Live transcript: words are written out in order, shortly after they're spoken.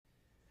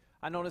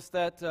I noticed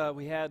that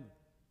we had,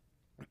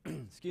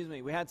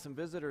 we had some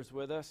visitors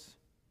with us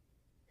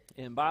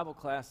in Bible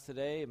class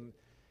today,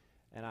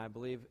 and I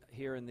believe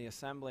here in the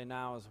assembly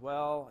now as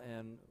well.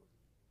 And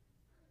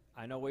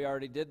I know we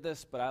already did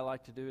this, but I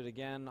like to do it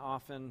again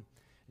often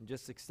and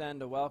just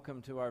extend a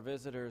welcome to our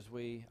visitors.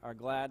 We are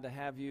glad to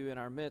have you in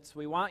our midst.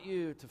 We want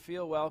you to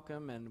feel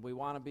welcome, and we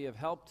want to be of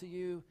help to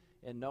you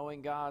in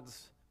knowing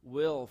God's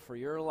will for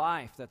your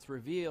life that's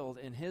revealed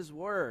in His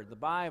Word, the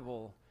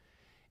Bible,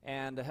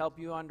 and to help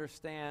you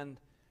understand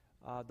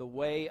the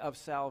way of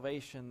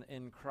salvation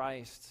in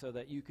Christ so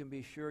that you can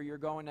be sure you're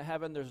going to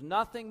heaven. There's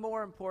nothing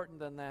more important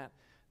than that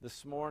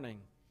this morning.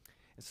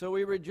 And so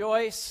we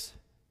rejoice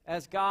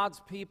as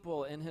God's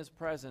people in His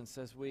presence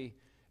as we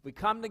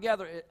come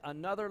together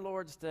another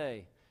Lord's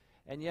Day.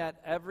 And yet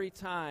every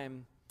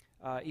time,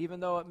 even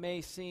though it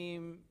may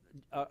seem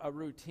a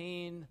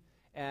routine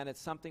and it's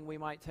something we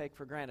might take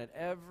for granted,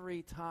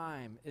 every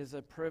time is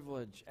a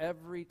privilege.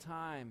 Every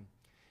time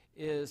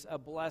is a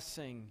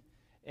blessing,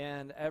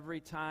 and every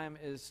time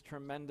is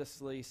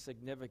tremendously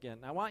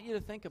significant. And I want you to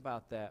think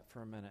about that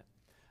for a minute.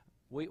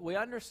 We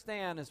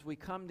understand as we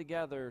come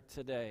together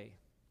today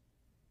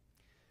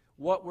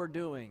what we're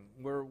doing.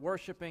 We're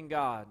worshiping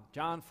God.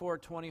 John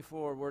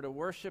 4:24, we're to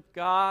worship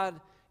God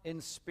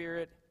in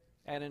spirit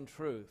and in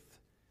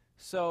truth.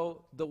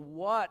 So the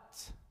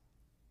what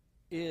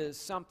is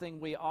something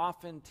we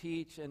often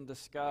teach and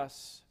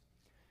discuss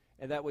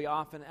and that we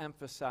often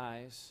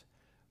emphasize,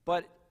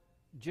 but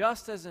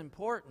just as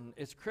important,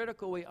 it's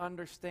critical we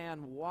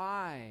understand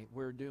why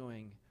we're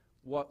doing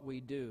what we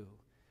do,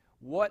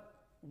 what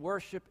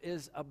worship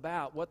is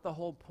about, what the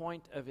whole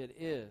point of it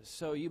is.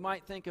 So you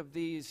might think of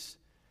these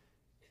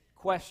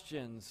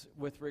questions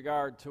with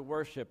regard to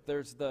worship.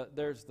 There's the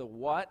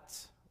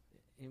what,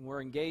 and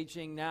we're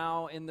engaging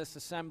now in this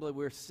assembly.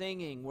 We're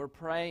singing, we're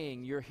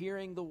praying, you're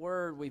hearing the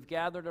word. We've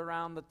gathered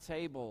around the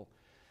table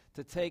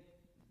to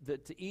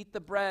eat the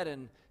bread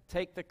and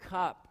take the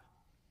cup.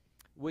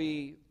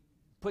 We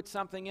put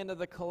something into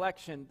the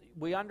collection.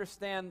 We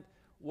understand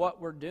what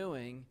we're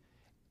doing,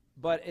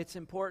 but it's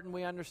important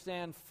we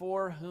understand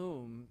for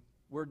whom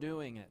we're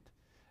doing it.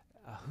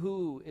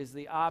 Who is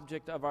the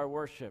object of our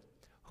worship?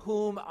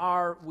 Whom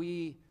are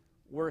we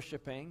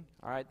worshiping?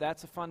 All right,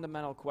 that's a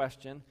fundamental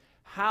question.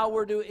 How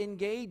we're to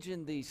engage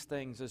in these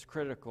things is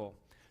critical.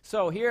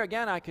 So here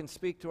again, I can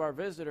speak to our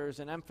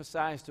visitors and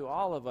emphasize to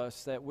all of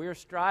us that we're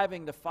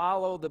striving to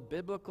follow the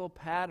biblical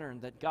pattern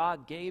that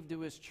God gave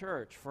to His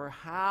church for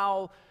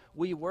how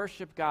we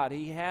worship God.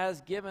 He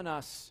has given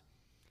us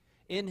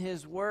in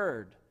His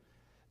Word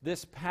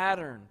this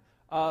pattern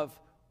of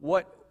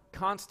what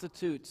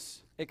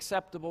constitutes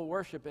acceptable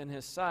worship in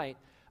His sight.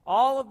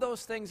 All of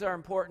those things are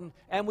important,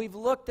 and we've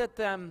looked at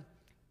them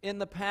in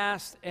the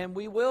past, and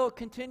we will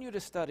continue to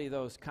study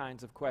those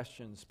kinds of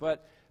questions.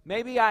 But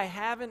maybe I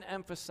haven't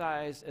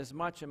emphasized as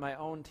much in my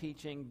own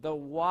teaching the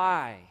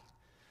why.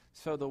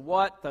 So the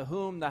what, the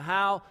whom, the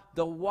how,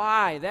 the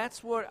why,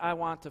 that's what I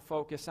want to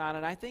focus on.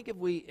 And I think if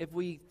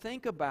we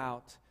think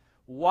about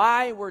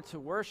why we're to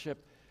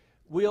worship,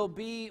 we'll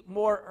be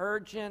more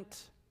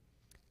urgent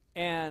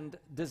and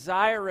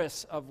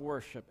desirous of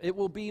worship. It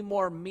will be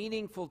more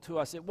meaningful to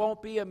us. It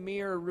won't be a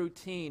mere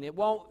routine. It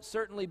won't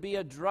certainly be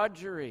a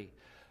drudgery.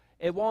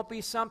 It won't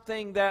be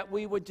something that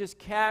we would just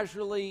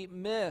casually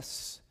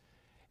miss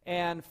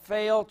and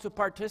fail to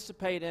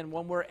participate in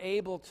when we're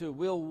able to.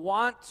 We'll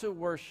want to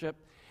worship,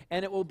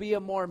 and it will be a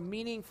more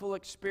meaningful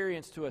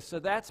experience to us. So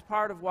that's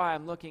part of why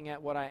I'm looking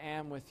at what I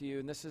am with you.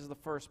 And this is the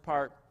first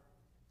part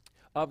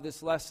of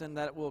this lesson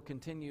that will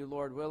continue,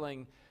 Lord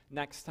willing,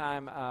 next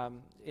time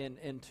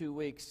in 2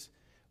 weeks.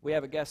 We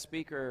have a guest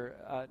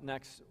speaker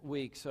next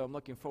week, so I'm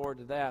looking forward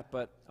to that.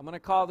 But I'm going to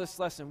call this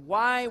lesson,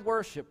 Why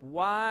Worship?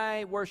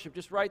 Why Worship?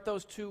 Just write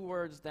those 2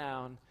 words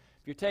down.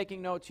 If you're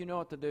taking notes, you know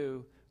what to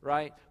do,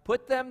 right?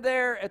 Put them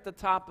there at the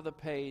top of the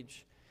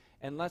page,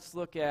 and let's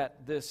look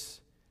at this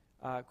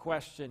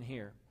question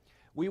here.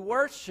 We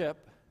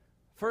worship,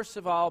 first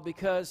of all,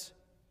 because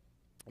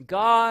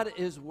God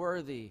is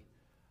worthy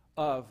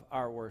of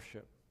our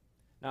worship.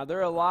 Now, there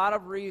are a lot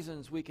of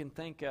reasons we can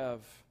think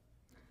of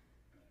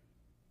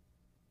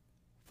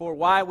for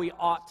why we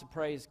ought to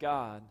praise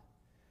God,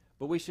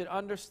 but we should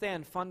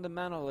understand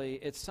fundamentally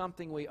it's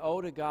something we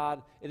owe to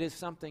God. It is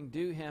something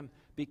due Him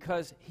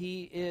because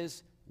He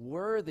is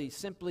worthy,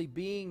 simply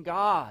being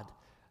God.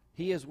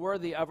 He is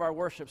worthy of our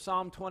worship.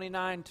 Psalm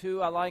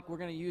 29:2, we're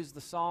going to use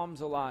the Psalms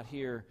a lot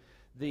here.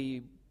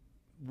 The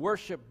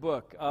worship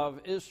book of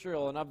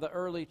Israel and of the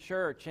early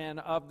church and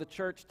of the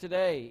church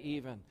today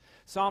even.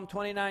 Psalm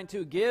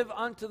 29:2, give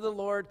unto the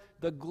Lord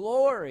the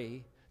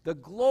glory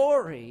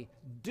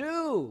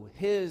due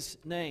His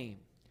name.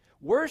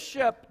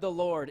 Worship the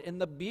Lord in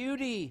the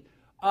beauty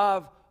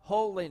of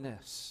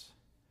holiness.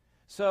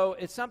 So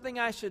it's something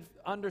I should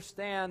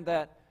understand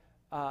that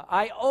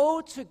I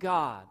owe to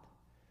God.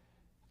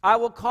 I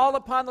will call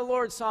upon the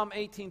Lord, Psalm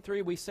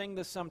 18:3, we sing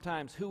this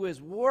sometimes, who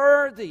is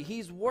worthy.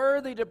 He's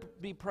worthy to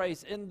be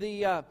praised. In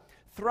the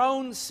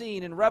throne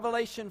scene in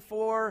Revelation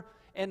 4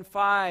 and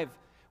 5,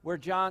 where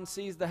John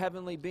sees the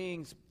heavenly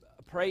beings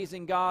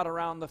praising God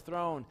around the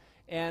throne.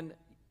 And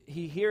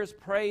he hears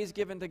praise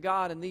given to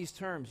God in these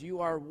terms.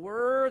 You are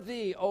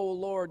worthy, O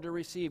Lord, to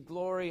receive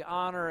glory,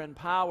 honor, and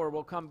power.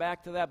 We'll come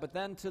back to that. But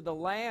then to the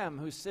Lamb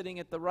who's sitting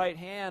at the right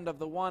hand of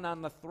the one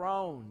on the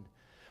throne.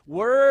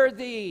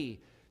 Worthy,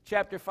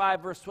 chapter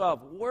 5, verse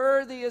 12.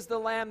 Worthy is the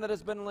Lamb that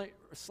has been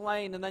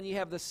slain. And then you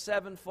have the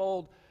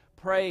sevenfold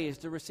praise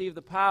to receive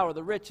the power,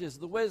 the riches,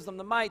 the wisdom,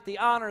 the might, the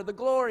honor, the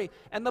glory,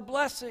 and the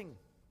blessing.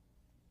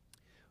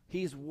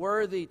 He's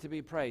worthy to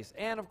be praised.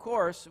 And of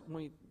course,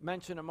 we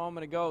mentioned a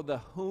moment ago the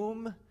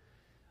whom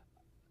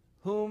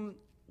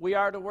we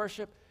are to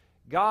worship.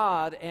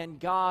 God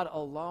and God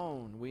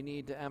alone, we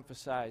need to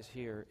emphasize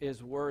here,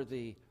 is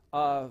worthy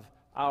of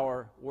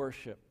our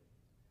worship.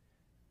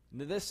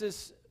 Now, this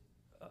is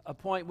a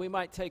point we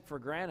might take for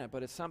granted,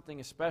 but it's something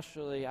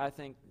especially, I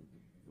think,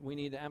 we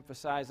need to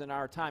emphasize in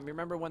our time. You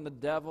remember when the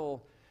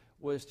devil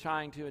was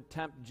trying to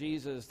tempt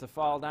Jesus to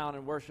fall down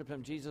and worship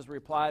him? Jesus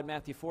replied,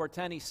 Matthew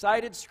 4:10, he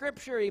cited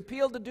Scripture, he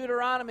appealed to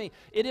Deuteronomy.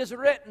 It is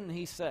written,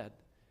 he said,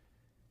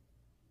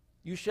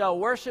 you shall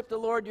worship the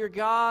Lord your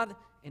God,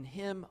 and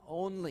him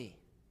only.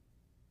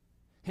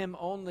 Him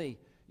only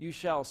you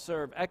shall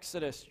serve.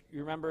 Exodus,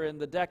 you remember in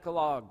the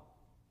Decalogue,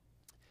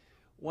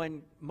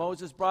 when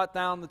Moses brought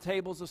down the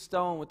tables of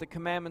stone with the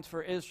commandments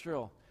for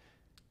Israel,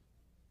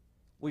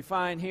 we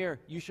find here,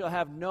 you shall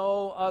have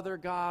no other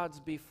gods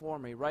before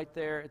me. Right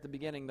there at the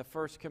beginning, the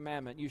first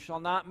commandment. You shall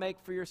not make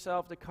for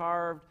yourself the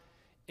carved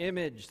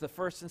image. The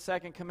first and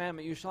second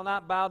commandment. You shall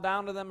not bow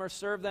down to them or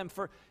serve them.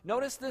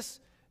 Notice this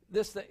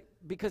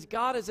because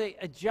God is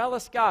a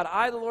jealous God.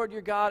 I, the Lord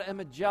your God, am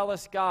a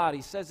jealous God.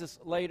 He says this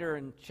later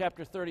in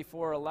chapter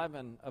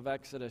 34:11 of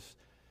Exodus.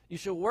 You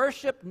shall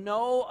worship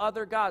no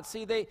other God.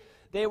 See,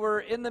 they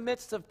were in the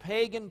midst of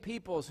pagan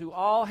peoples who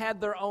all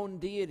had their own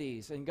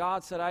deities. And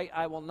God said,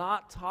 I will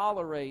not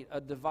tolerate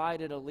a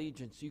divided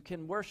allegiance. You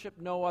can worship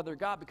no other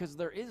God, because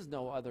there is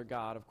no other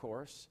God, of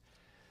course.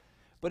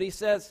 But he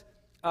says,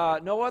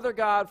 no other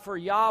God, for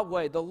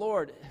Yahweh, the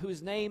Lord,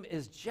 whose name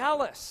is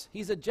jealous.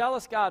 He's a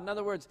jealous God. In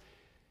other words,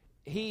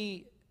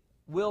 he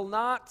will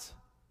not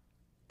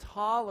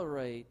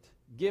tolerate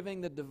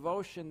giving the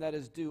devotion that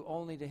is due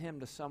only to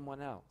him to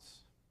someone else.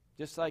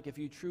 Just like if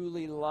you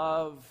truly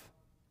love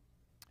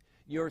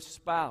your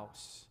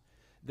spouse,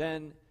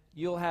 then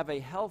you'll have a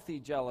healthy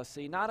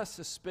jealousy, not a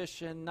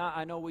suspicion.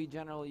 I know we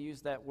generally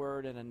use that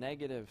word in a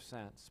negative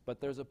sense,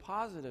 but there's a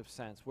positive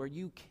sense where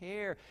you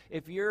care.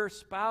 If your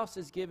spouse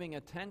is giving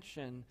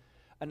attention,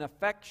 an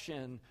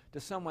affection to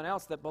someone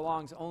else that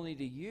belongs only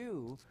to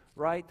you,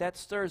 right, that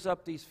stirs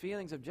up these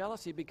feelings of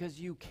jealousy because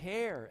you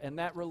care, and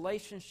that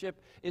relationship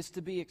is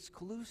to be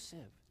exclusive.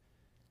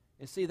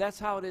 And see, that's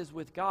how it is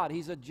with God.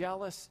 He's a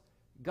jealous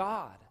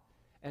God,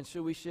 and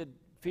so we should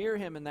fear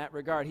him in that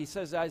regard. He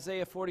says,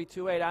 Isaiah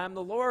 42:8, I am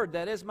the Lord,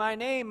 that is my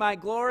name. My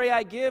glory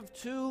I give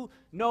to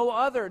no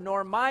other,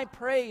 nor my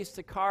praise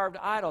to carved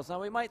idols.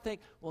 Now we might think,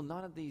 well,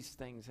 none of these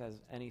things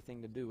has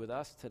anything to do with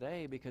us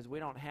today because we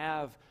don't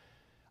have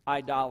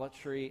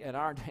idolatry in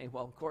our day.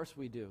 Well, of course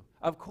we do.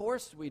 Of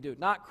course we do.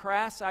 Not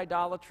crass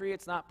idolatry.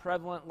 It's not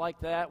prevalent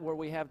like that where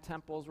we have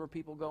temples where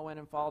people go in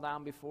and fall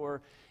down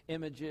before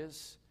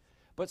images.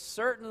 But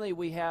certainly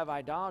we have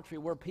idolatry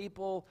where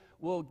people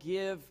will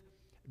give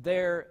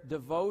their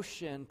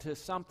devotion to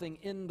something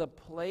in the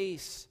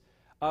place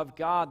of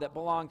God that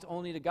belongs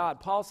only to God.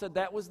 Paul said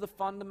that was the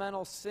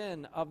fundamental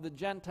sin of the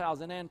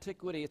Gentiles in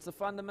antiquity. It's the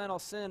fundamental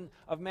sin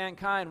of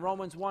mankind.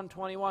 Romans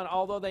 1:21,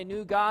 although they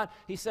knew God,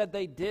 he said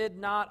they did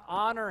not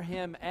honor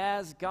him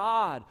as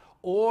God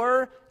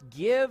or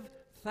give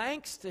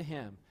thanks to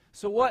him.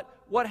 So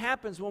what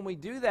happens when we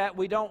do that?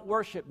 We don't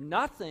worship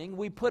nothing.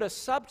 We put a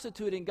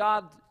substitute in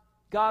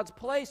God's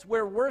place.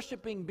 We're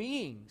worshiping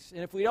beings.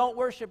 And if we don't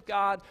worship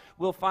God,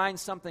 we'll find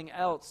something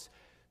else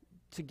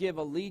to give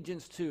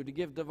allegiance to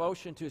give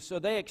devotion to. So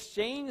they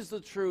exchange the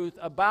truth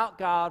about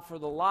God for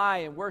the lie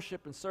and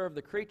worship and serve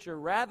the creature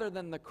rather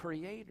than the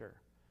Creator,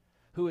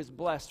 who is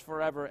blessed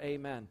forever.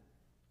 Amen.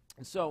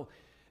 And so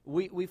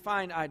we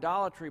find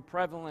idolatry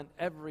prevalent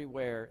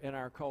everywhere in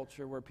our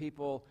culture where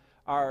people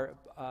are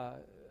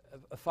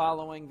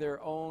following their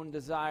own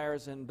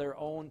desires and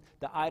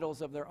the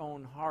idols of their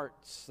own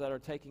hearts that are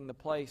taking the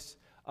place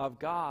of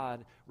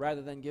God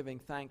rather than giving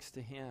thanks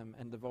to him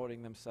and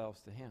devoting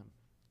themselves to him.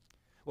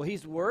 Well,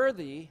 he's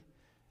worthy.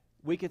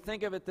 We could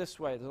think of it this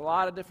way. There's a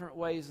lot of different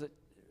ways that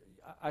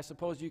I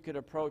suppose you could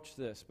approach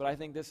this, but I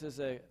think this is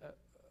a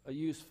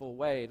useful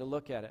way to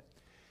look at it.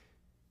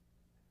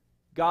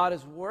 God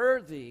is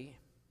worthy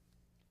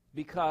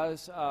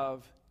because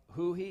of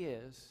who he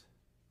is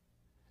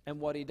and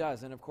what he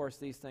does. And of course,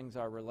 these things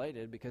are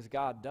related because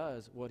God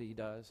does what he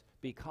does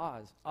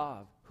because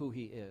of who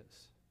he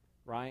is,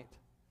 right?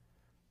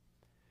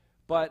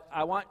 But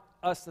I want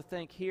us to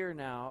think here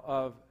now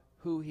of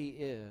who he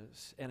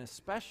is, and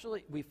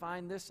especially, we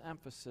find this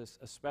emphasis,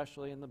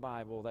 especially in the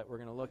Bible, that we're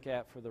going to look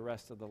at for the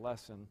rest of the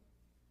lesson.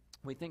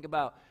 We think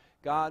about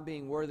God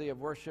being worthy of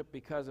worship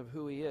because of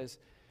who he is.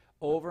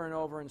 Over and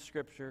over in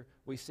Scripture,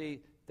 we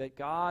see that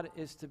God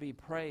is to be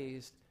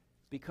praised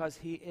because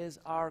he is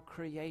our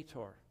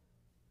creator.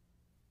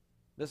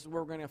 This is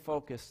where we're going to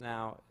focus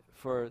now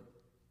for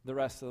the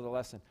rest of the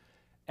lesson.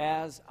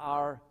 As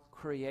our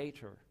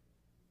creator.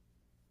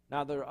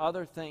 Now, there are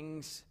other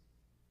things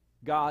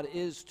God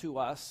is to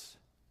us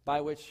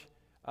by which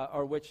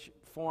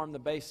form the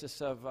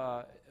basis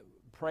of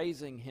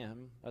praising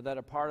him, or that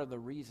are part of the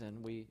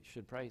reason we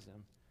should praise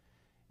him.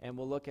 And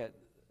we'll look at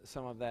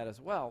some of that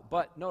as well.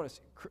 But notice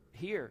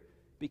here,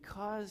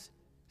 because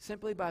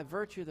simply by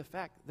virtue of the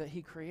fact that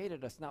he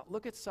created us. Now,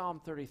 look at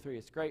Psalm 33.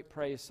 It's a great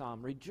praise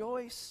psalm.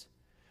 Rejoice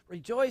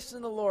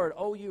in the Lord,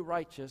 O you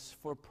righteous,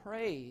 for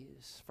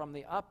praise from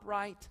the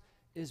upright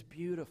is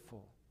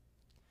beautiful.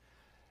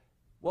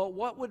 Well,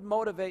 what would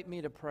motivate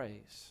me to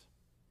praise?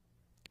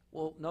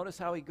 Well, notice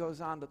how he goes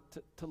on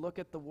to look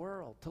at the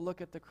world, to look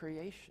at the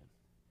creation.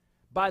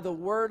 By the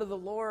word of the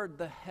Lord,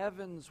 the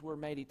heavens were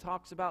made. He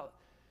talks about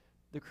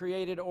the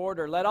created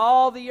order. Let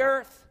all the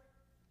earth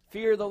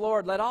fear the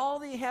Lord. Let all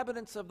the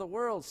inhabitants of the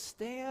world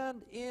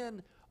stand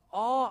in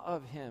awe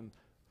of him.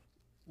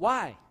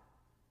 Why?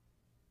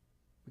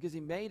 Because he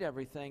made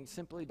everything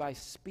simply by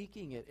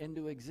speaking it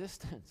into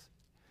existence.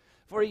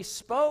 For he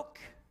spoke,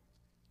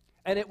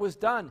 and it was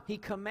done. He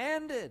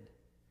commanded,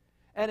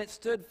 and it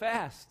stood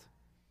fast.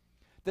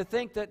 To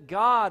think that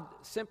God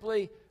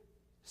simply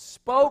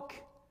spoke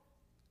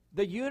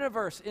the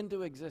universe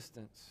into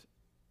existence,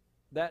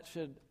 that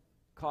should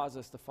cause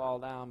us to fall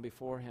down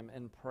before him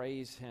and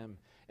praise him.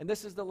 And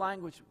this is the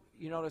language,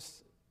 you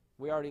notice,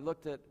 we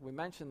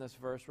mentioned this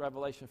verse,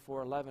 Revelation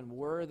 4:11.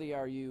 Worthy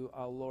are you,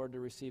 O Lord, to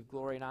receive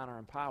glory and honor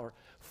and power.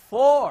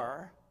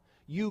 For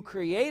you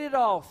created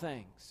all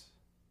things.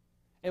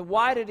 And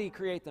why did he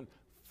create them?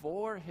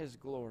 For his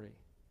glory.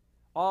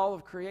 All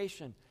of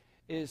creation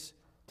is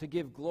to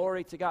give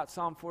glory to God.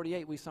 Psalm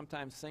 48, we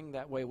sometimes sing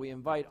that way. We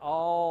invite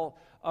all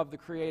of the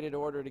created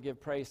order to give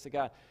praise to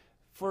God.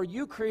 For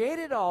you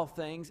created all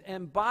things,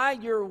 and by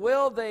your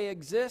will they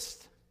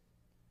exist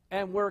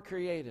and were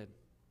created.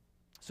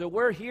 So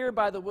we're here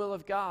by the will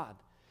of God.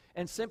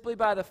 And simply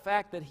by the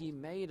fact that he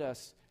made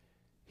us,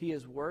 he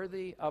is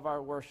worthy of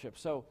our worship.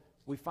 So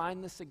we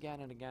find this again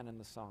and again in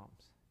the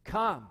Psalms.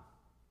 Come,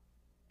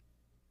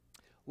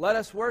 let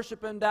us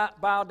worship and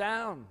bow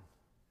down.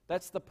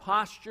 That's the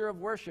posture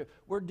of worship.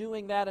 We're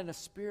doing that in a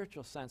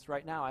spiritual sense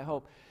right now, I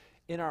hope.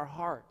 In our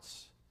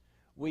hearts,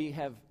 we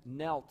have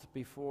knelt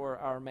before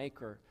our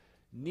Maker.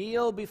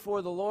 Kneel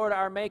before the Lord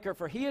our Maker,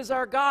 for he is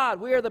our God.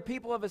 We are the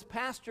people of his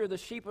pasture, the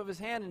sheep of his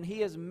hand, and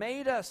he has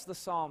made us, the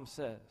psalm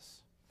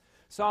says.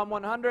 Psalm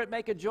 100,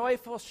 make a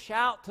joyful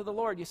shout to the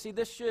Lord. You see,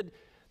 this should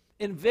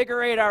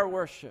invigorate our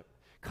worship.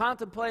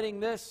 Contemplating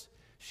this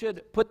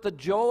should put the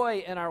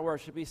joy in our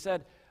worship. He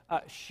said,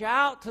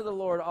 shout to the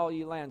Lord, all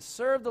ye lands.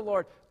 Serve the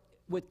Lord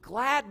with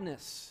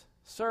gladness.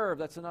 Serve,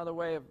 that's another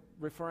way of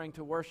referring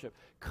to worship.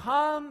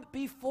 Come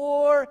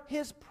before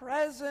his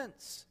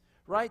presence.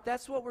 Right?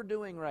 That's what we're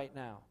doing right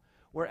now.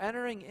 We're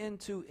entering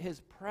into his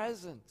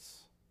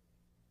presence.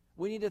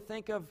 We need to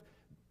think of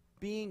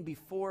being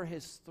before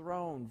his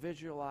throne.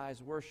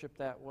 Visualize worship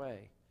that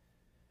way.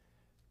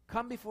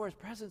 Come before his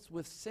presence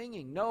with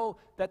singing. Know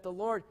that the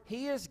Lord,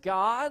 he is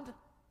God.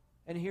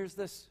 And here's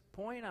this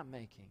point I'm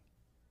making.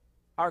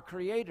 Our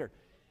Creator.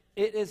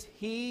 It is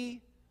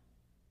he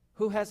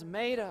who has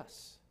made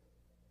us.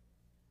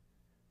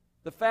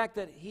 The fact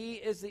that he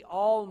is the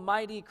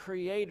almighty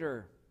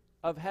creator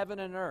of heaven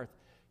and earth.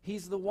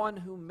 He's the one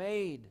who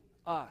made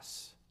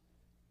us,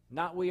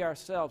 not we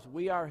ourselves.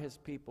 We are his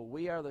people.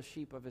 We are the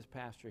sheep of his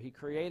pasture. He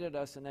created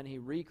us, and then he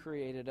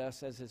recreated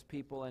us as his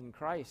people in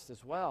Christ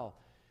as well.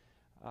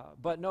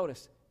 But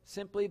notice,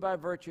 simply by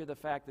virtue of the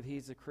fact that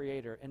he's the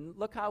creator. And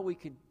look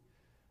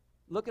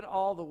at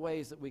all the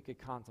ways that we could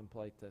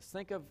contemplate this.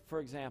 Think of, for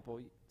example,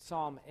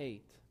 Psalm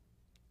 8.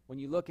 When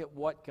you look at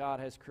what God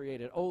has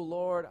created. O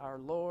Lord, our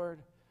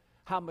Lord,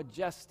 how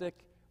majestic,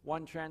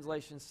 one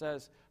translation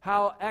says,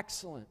 how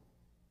excellent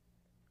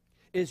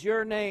is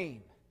your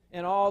name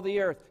in all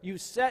the earth. You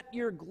set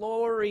your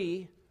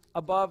glory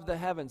above the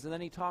heavens. And then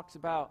he talks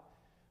about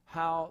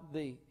how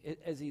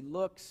as he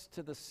looks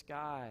to the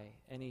sky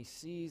and he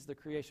sees the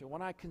creation.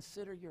 When I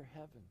consider your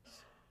heavens,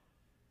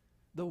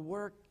 the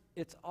work,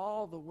 it's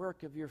all the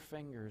work of your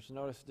fingers.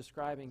 Notice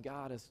describing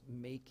God as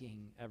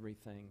making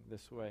everything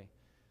this way.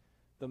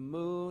 The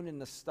moon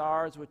and the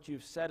stars which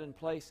you've set in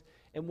place.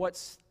 And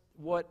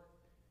what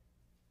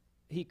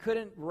he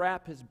couldn't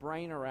wrap his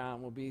brain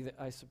around will be,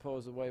 I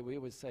suppose, the way we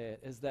would say it,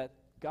 is that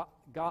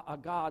a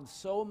God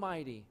so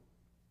mighty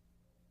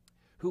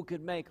who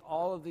could make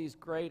all of these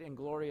great and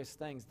glorious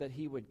things that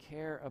he would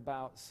care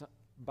about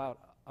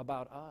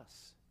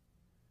us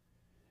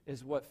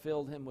is what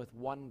filled him with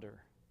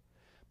wonder.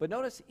 But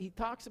notice he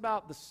talks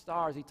about the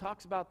stars, he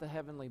talks about the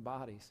heavenly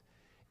bodies.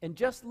 And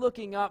just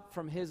looking up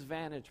from his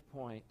vantage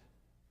point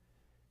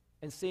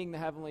and seeing the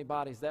heavenly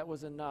bodies, that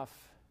was enough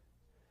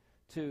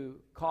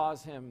to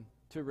cause him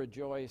to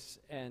rejoice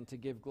and to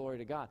give glory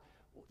to God.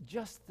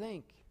 Just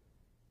think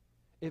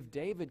if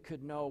David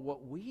could know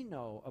what we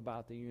know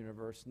about the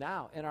universe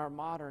now in our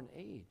modern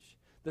age.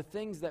 the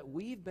things that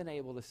we've been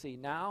able to see.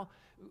 Now,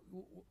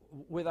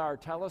 with our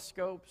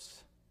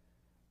telescopes,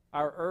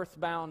 our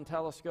earthbound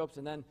telescopes,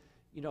 and then,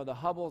 the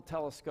Hubble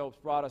telescopes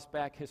brought us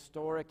back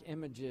historic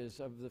images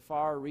of the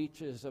far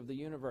reaches of the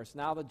universe.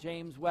 Now the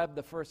James Webb,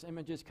 the first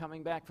images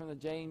coming back from the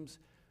James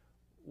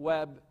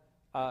Webb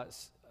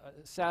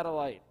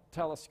satellite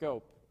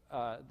telescope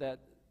that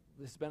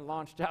has been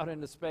launched out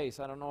into space.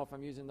 I don't know if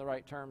I'm using the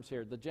right terms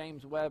here. The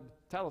James Webb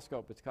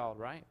telescope, it's called,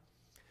 right?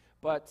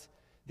 But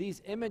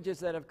these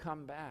images that have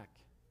come back,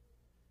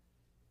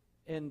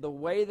 in the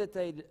way that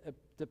they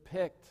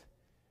depict,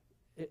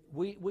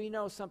 we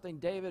know something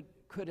David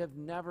could have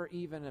never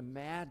even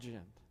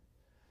imagined.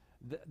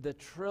 The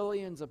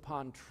trillions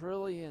upon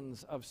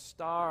trillions of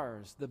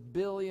stars, the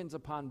billions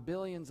upon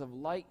billions of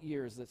light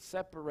years that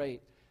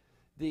separate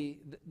the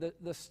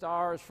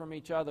stars from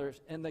each other,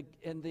 and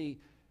the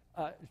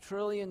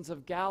trillions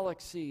of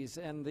galaxies,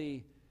 and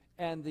the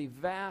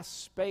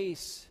vast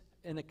space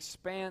and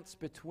expanse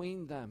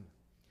between them,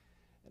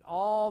 and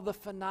all the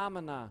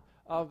phenomena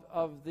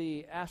of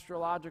the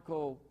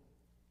astrological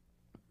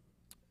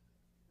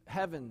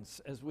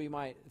heavens, as we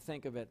might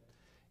think of it.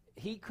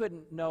 He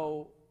couldn't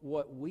know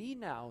what we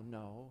now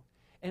know.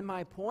 And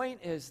my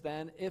point is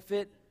then,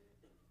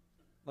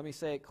 let me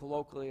say it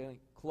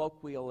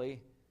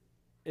colloquially,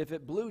 if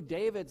it blew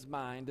David's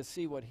mind to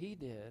see what he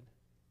did,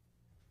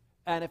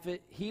 and if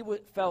he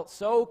felt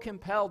so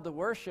compelled to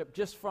worship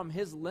just from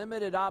his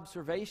limited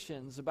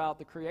observations about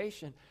the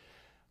creation,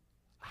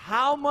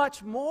 how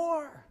much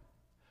more?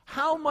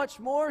 How much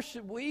more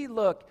should we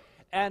look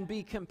and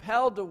be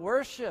compelled to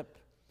worship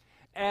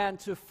and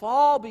to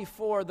fall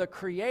before the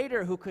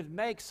Creator who could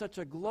make such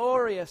a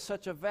glorious,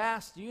 such a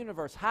vast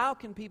universe? How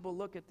can people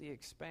look at the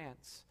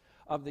expanse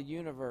of the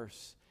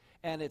universe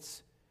and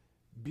its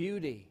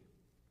beauty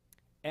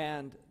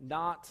and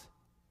not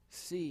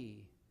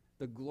see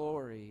the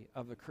glory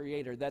of the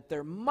Creator? That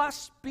there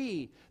must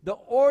be the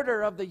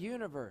order of the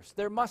universe.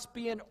 There must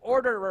be an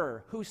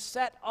orderer who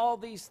set all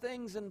these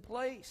things in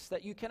place,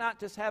 that you cannot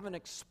just have an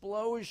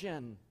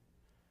explosion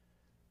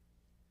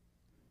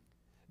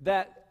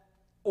that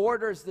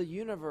orders the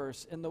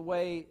universe in the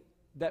way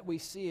that we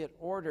see it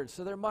ordered.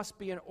 So there must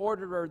be an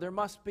orderer. There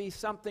must be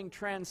something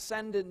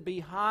transcendent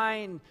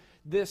behind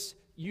this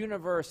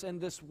universe and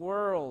this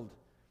world,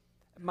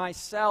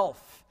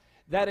 myself,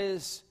 that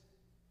is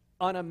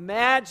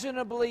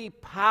unimaginably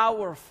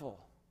powerful,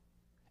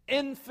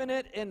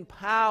 infinite in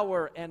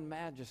power and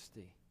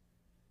majesty.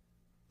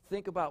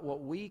 Think about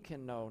what we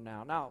can know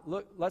now. Now,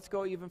 look, let's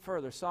go even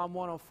further. Psalm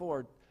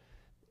 104.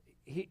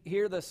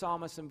 Here the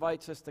psalmist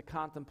invites us to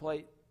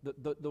contemplate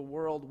the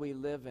world we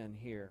live in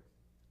here,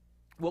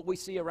 what we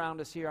see around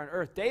us here on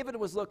earth. David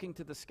was looking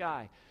to the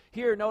sky.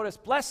 Here, notice,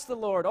 bless the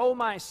Lord, O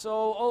my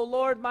soul, O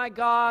Lord my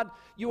God,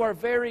 you are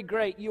very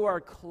great. You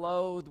are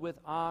clothed with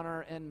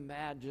honor and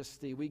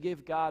majesty. We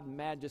give God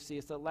majesty.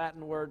 It's the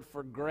Latin word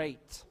for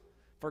great,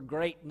 for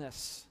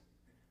greatness.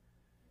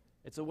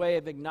 It's a way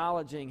of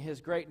acknowledging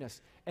His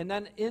greatness. And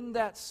then in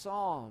that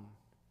psalm,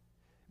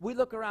 we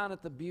look around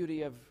at the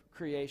beauty of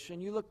creation.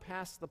 You look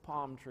past the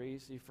palm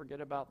trees, you forget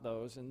about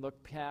those, and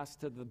look past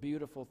to the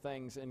beautiful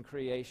things in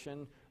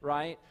creation,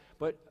 right?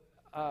 But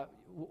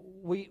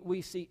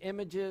we see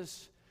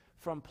images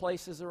from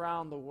places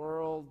around the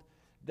world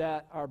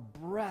that are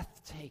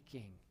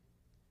breathtaking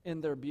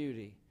in their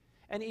beauty.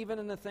 And even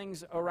in the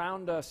things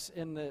around us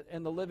in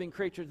the living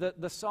creature.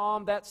 That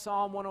Psalm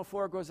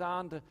 104 goes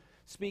on to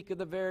speak of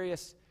the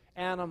various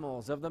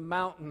animals, of the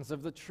mountains,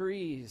 of the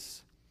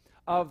trees,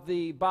 of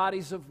the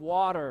bodies of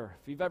water.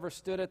 If you've ever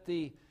stood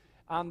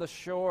on the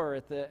shore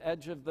at the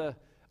edge of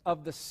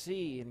the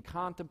sea and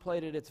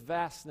contemplated its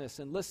vastness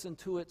and listened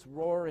to its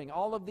roaring,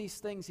 all of these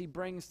things he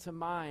brings to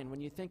mind.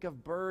 When you think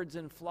of birds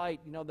in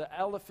flight, the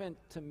elephant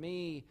to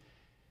me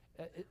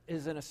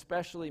is an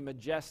especially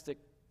majestic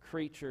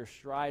creature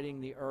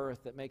striding the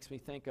earth that makes me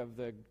think of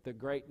the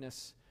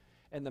greatness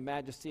and the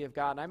majesty of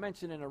God. And I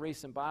mentioned in a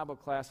recent Bible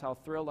class how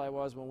thrilled I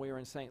was when we were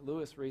in St.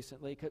 Louis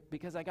recently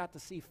because I got to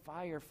see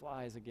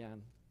fireflies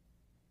again.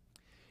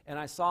 And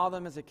I saw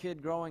them as a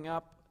kid growing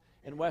up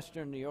in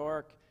western New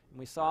York, and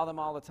we saw them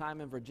all the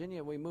time in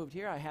Virginia. We moved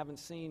here. I haven't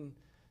seen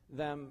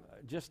them,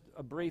 just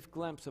a brief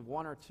glimpse of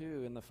one or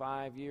two in the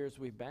 5 years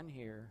we've been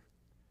here.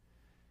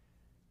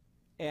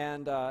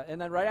 And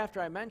then right after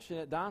I mentioned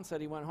it, Don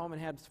said he went home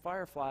and had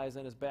fireflies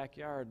in his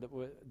backyard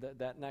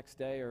that next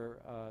day,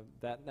 or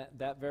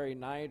that very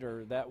night,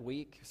 or that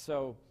week.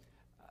 So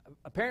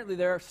apparently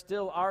there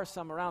still are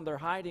some around. They're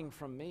hiding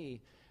from me.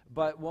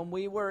 But when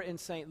we were in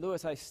St.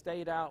 Louis, I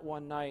stayed out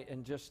one night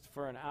and just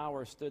for an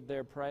hour stood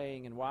there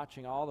praying and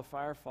watching all the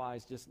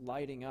fireflies just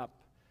lighting up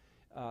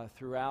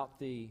throughout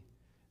the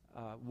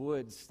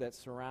woods that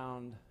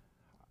surround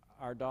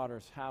our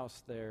daughter's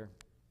house there.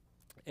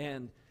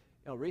 And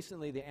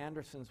recently the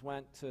Andersons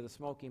went to the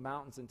Smoky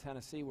Mountains in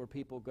Tennessee, where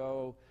people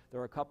go. There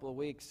are a couple of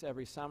weeks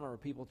every summer where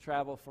people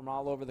travel from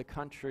all over the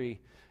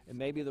country and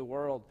maybe the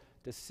world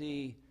to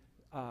see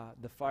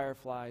the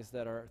fireflies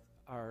that are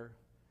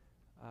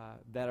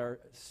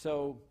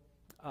so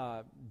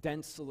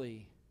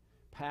densely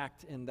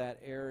packed in that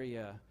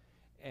area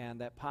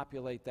and that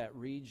populate that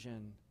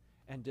region,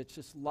 and to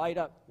just light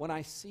up. When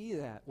I see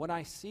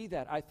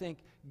that, I think,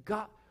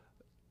 God,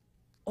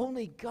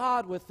 only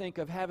God would think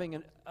of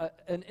having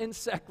an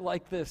insect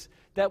like this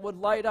that would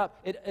light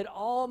up. It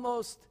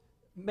almost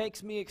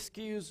makes me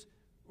excuse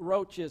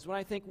roaches. When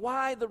I think,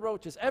 why the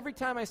roaches? Every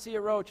time I see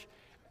a roach,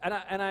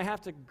 and I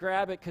have to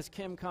grab it because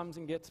Kim comes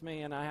and gets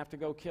me, and I have to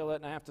go kill it,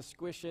 and I have to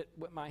squish it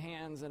with my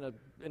hands in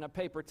a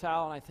paper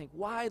towel, and I think,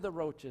 why the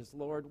roaches,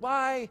 Lord?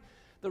 Why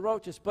the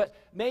roaches? But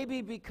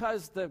maybe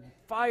because the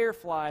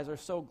fireflies are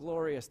so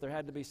glorious, there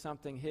had to be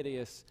something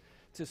hideous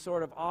to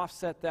sort of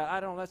offset that.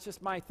 I don't know, that's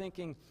just my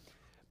thinking.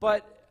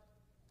 But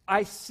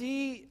I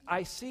see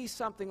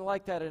something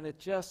like that, and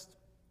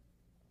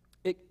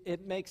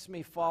it makes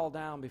me fall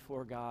down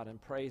before God and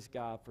praise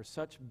God for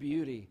such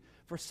beauty,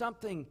 for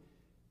something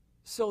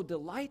so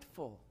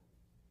delightful.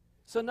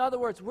 So in other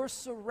words, we're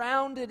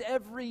surrounded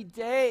every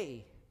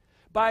day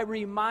by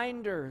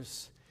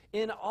reminders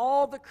in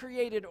all the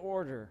created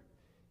order.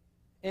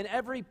 In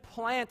every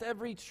plant,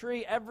 every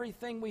tree,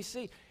 everything we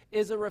see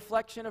is a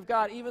reflection of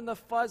God. Even the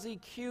fuzzy,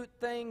 cute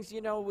things, we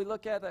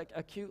look at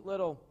a cute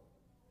little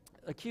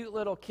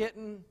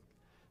kitten,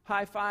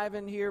 high five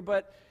in here,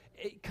 but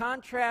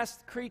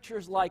contrast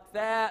creatures like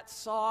that,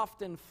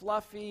 soft and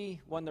fluffy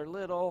when they're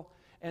little,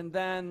 and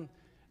then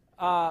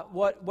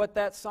what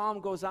that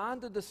psalm goes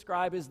on to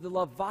describe is the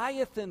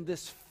Leviathan,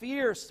 this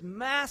fierce,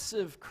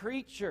 massive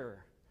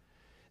creature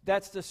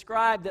that's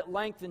described at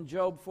length in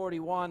Job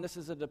 41. This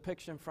is a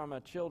depiction from a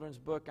children's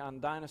book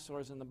on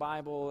dinosaurs in the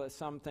Bible.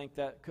 Some think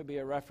that could be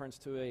a reference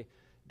to a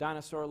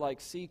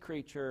dinosaur-like sea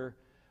creature,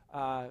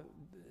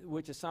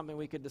 which is something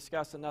we could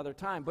discuss another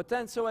time. But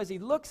then, so as he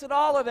looks at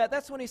all of that,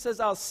 that's when he says,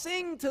 I'll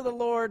sing to the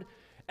Lord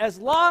as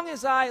long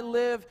as I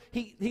live.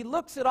 He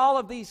looks at all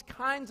of these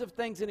kinds of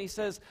things and he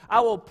says,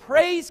 I will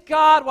praise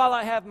God while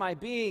I have my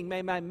being.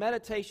 May my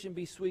meditation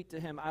be sweet to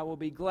him. I will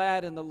be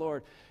glad in the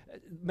Lord.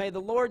 May the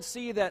Lord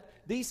see that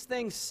these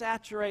things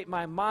saturate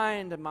my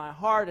mind and my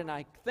heart, and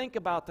I think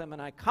about them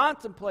and I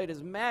contemplate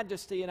his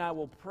majesty, and I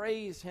will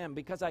praise him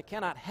because I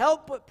cannot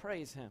help but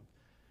praise him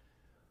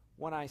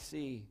when I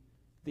see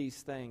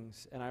these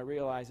things and I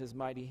realize his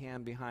mighty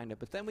hand behind it.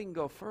 But then we can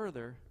go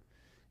further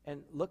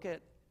and look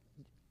at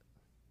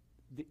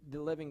the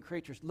living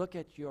creatures. Look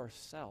at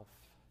yourself.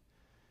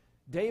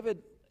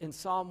 David in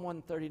Psalm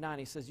 139,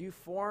 he says, you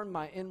formed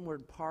my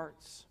inward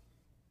parts.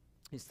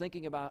 He's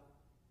thinking about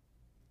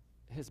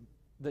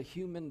the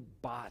human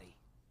body,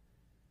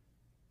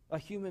 a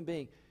human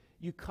being.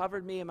 You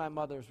covered me in my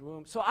mother's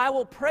womb. So I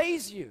will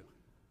praise you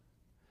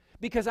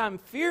because I'm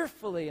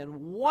fearfully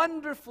and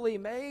wonderfully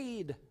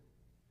made.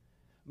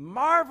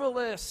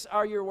 Marvelous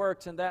are your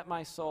works, and that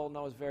my soul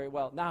knows very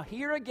well. Now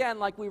here again,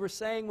 like we were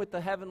saying with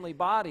the heavenly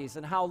bodies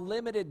and how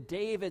limited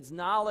David's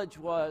knowledge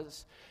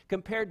was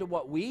compared to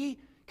what we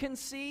can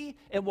see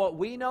and what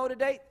we know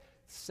today,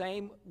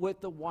 same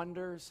with the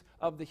wonders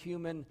of the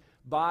human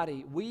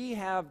body. We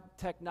have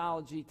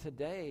technology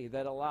today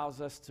that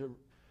allows us to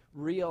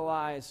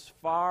realize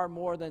far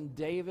more than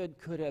David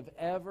could have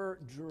ever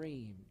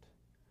dreamed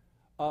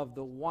of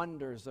the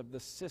wonders of the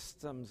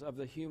systems of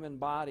the human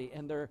body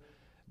and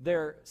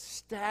their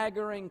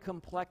staggering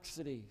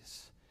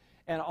complexities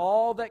and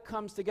all that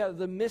comes together,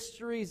 the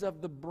mysteries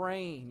of the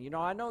brain.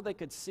 I know they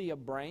could see a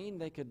brain.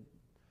 They could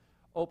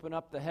open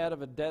up the head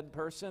of a dead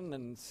person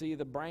and see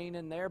the brain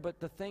in there, but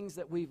the things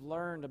that we've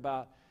learned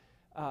about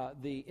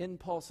the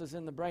impulses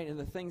in the brain and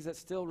the things that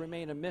still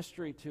remain a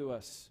mystery to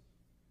us.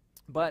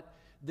 But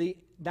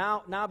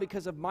now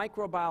because of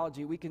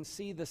microbiology, we can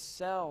see the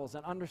cells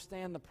and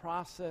understand the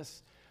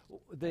process,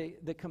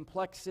 the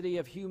complexity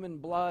of human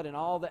blood and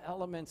all the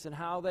elements and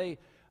how they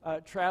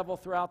travel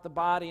throughout the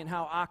body and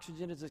how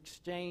oxygen is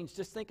exchanged.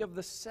 Just think of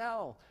the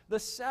cell, the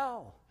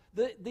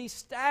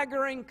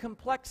staggering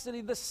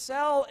complexity. The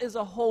cell is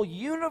a whole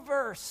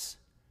universe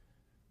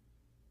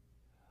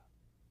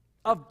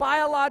of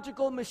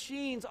biological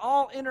machines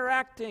all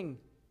interacting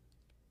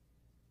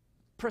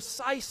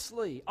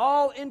precisely,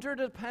 all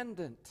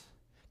interdependent,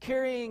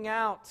 carrying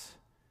out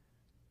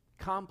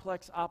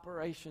complex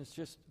operations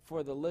just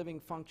for the living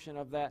function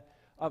of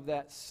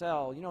that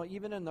cell.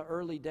 Even in the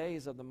early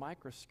days of the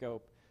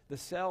microscope, the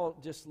cell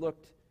just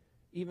looked,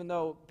 even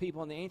though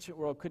people in the ancient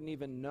world couldn't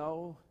even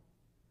know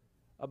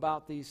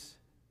about these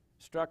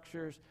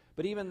structures,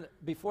 but even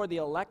before the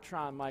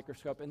electron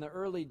microscope, in the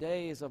early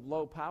days of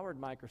low-powered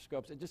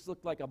microscopes, it just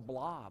looked like a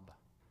blob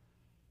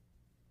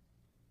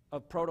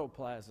of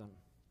protoplasm.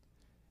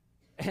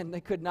 And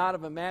they could not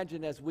have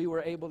imagined as we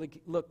were able to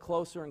look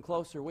closer and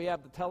closer. We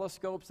have the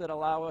telescopes that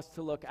allow us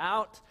to look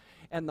out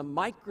and the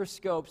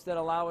microscopes that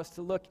allow us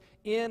to look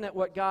in at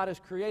what God has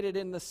created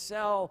in the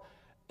cell,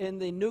 in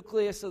the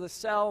nucleus of the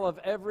cell of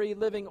every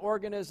living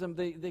organism,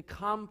 the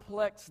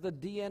complex, the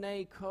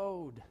DNA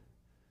code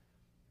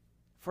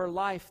for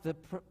life, the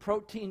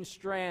protein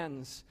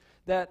strands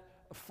that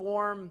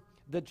form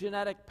the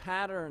genetic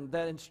pattern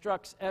that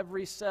instructs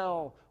every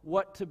cell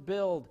what to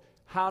build,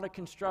 how to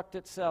construct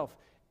itself,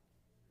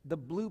 the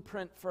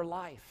blueprint for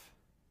life.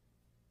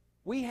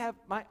 We have,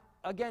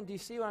 again, do you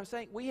see what I'm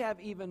saying? We have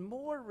even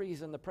more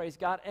reason to praise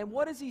God. And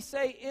what does he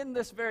say in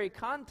this very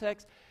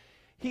context?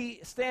 He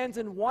stands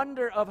in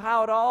wonder of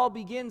how it all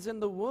begins in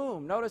the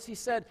womb. Notice he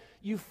said,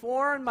 you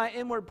formed my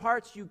inward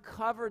parts, you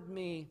covered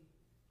me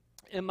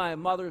in my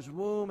mother's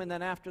womb. And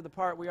then after the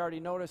part we already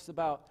noticed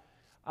about,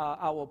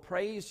 I will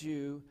praise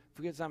you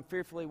because I'm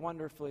fearfully,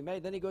 wonderfully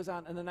made. Then he goes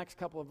on in the next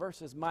couple of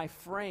verses, my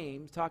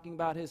frame, talking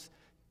about his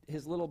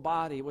little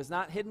body, was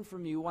not hidden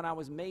from you when I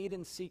was made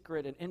in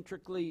secret and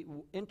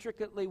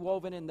intricately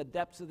woven in the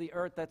depths of the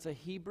earth. That's a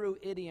Hebrew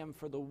idiom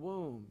for the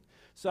womb.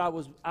 So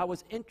I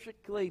was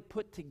intricately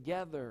put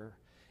together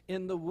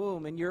in the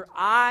womb, and your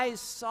eyes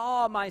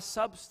saw my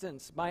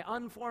substance, my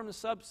unformed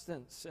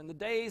substance, and the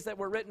days that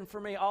were written for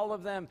me, all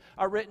of them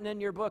are written in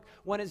your book,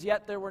 when as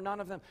yet there were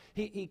none of them.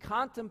 He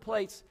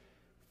contemplates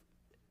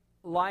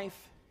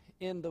life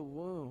in the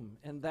womb,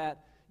 and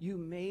that you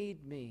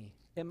made me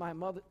in my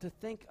mother. To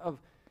think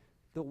of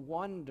the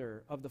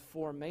wonder of the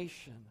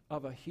formation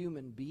of a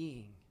human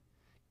being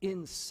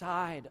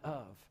inside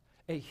of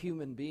a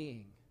human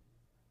being,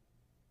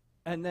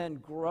 and then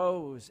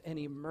grows and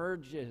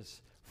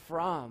emerges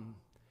from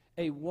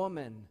a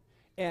woman.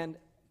 And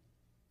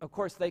of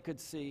course they could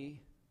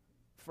see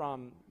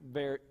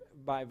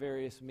by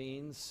various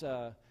means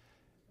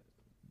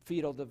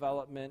fetal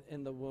development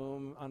in the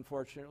womb,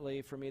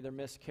 unfortunately, from either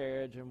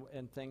miscarriage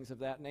and things of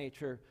that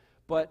nature,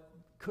 but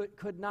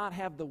could not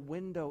have the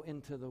window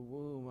into the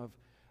womb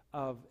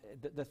of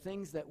the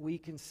things that we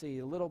can see,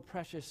 the little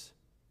precious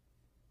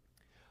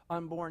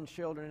unborn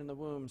children in the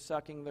womb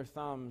sucking their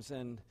thumbs,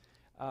 and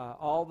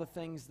all the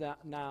things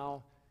that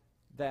now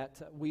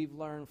that we've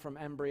learned from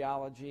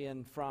embryology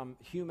and from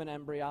human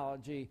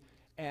embryology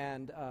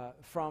and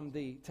from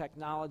the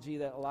technology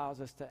that allows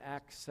us to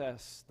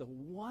access the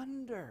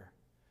wonder,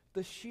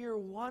 the sheer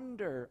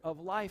wonder of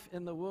life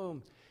in the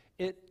womb.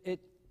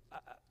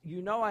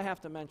 You know I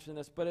have to mention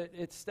this, but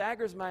it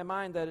staggers my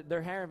mind that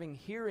they're having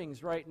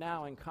hearings right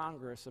now in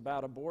Congress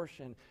about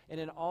abortion, and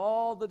in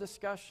all the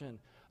discussion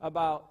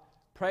about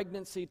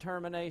pregnancy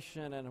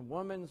termination and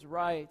women's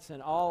rights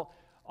and all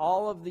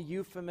of the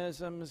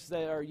euphemisms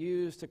that are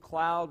used to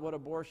cloud what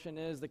abortion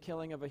is, the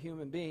killing of a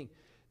human being.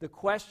 The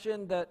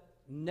question that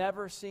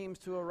never seems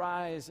to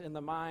arise in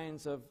the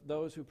minds of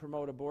those who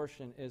promote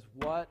abortion is,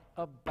 what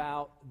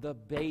about the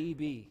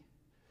baby?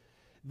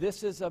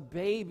 This is a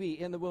baby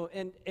in the womb,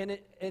 and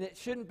it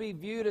shouldn't be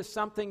viewed as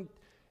something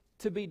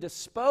to be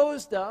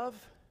disposed of,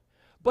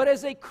 but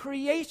as a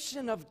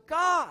creation of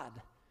God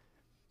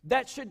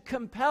that should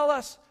compel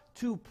us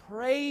to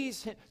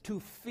praise Him, to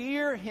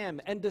fear Him,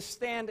 and to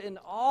stand in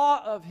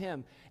awe of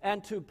Him,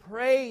 and to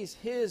praise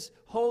His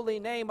holy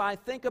name. I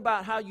think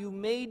about how you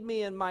made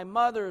me in my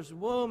mother's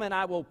womb, and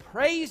I will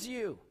praise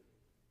you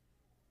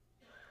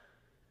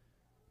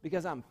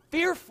because I'm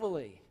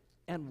fearfully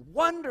and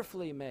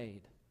wonderfully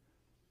made.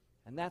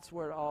 And that's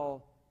where it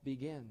all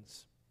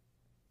begins.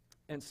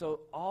 And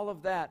so all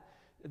of that,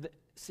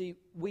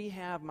 we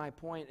have, my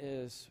point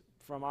is,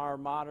 from our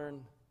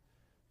modern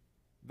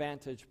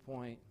vantage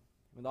point,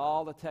 with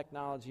all the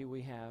technology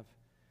we have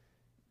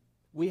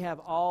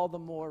all the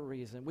more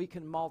reason. We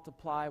can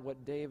multiply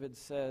what David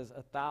says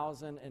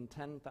 1,000 and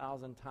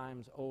 10,000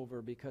 times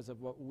over because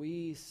of what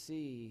we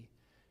see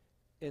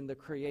in the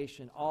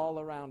creation all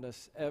around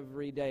us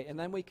every day. And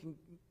then we can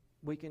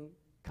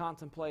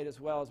contemplate as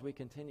well as we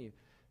continue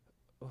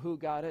who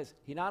God is.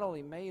 He not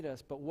only made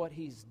us, but what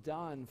He's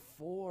done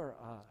for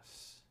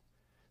us.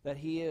 That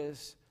He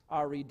is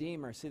our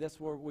Redeemer. See, that's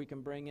where we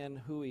can bring in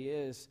who He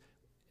is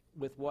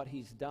with what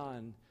He's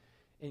done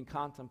in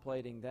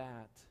contemplating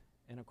that.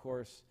 And of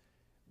course,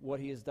 what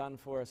He has done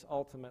for us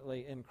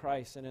ultimately in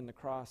Christ and in the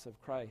cross of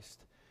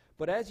Christ.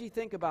 But as you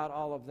think about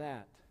all of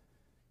that,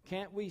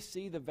 can't we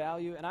see the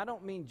value? And I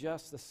don't mean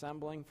just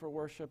assembling for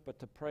worship, but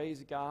to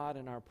praise God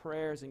in our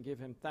prayers and give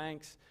Him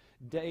thanks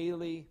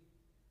daily,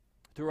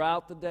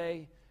 throughout the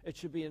day. It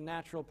should be a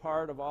natural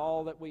part of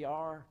all that we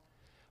are.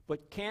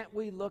 But can't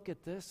we look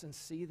at this and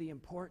see the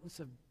importance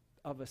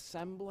of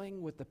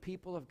assembling with the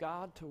people of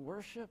God to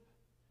worship?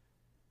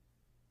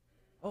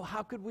 Oh,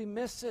 how could we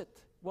miss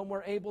it when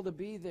we're able to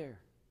be there?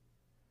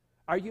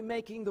 Are you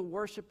making the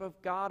worship of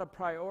God a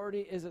priority?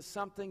 Is it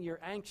something you're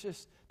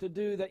anxious to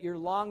do, that you're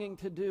longing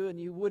to do, and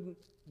you wouldn't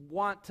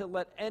want to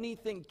let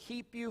anything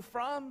keep you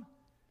from?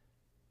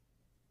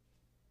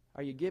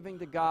 Are you giving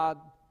to God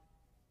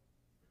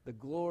the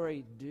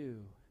glory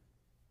due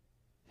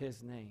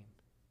His name?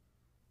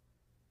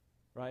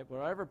 Right?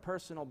 Whatever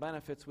personal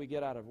benefits we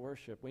get out of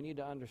worship, we need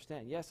to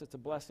understand, yes, it's a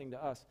blessing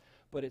to us,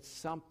 but it's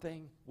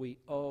something we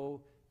owe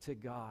to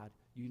God.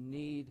 You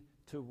need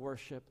to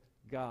worship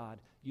God.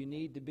 You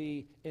need to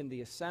be in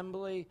the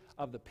assembly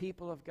of the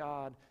people of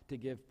God to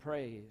give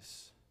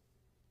praise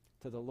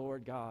to the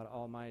Lord God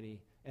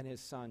Almighty and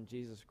His Son,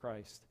 Jesus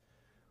Christ.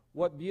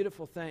 What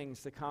beautiful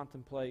things to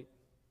contemplate.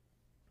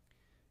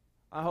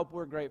 I hope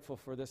we're grateful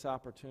for this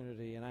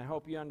opportunity, and I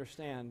hope you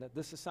understand that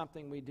this is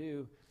something we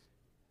do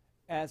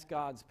as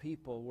God's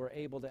people, we're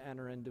able to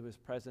enter into his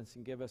presence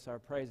and give us our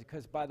praise.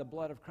 Because by the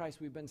blood of Christ,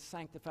 we've been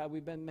sanctified,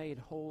 we've been made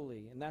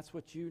holy. And that's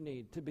what you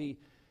need,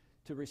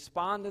 to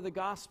respond to the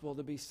gospel,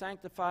 to be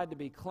sanctified, to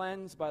be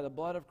cleansed by the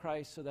blood of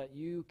Christ so that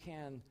you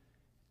can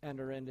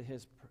enter into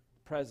his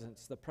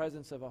presence, the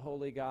presence of a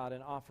holy God,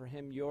 and offer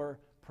him your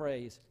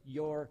praise,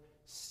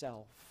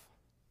 yourself.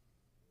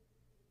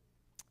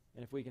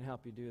 And if we can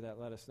help you do that,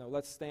 let us know.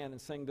 Let's stand and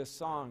sing this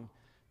song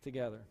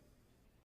together.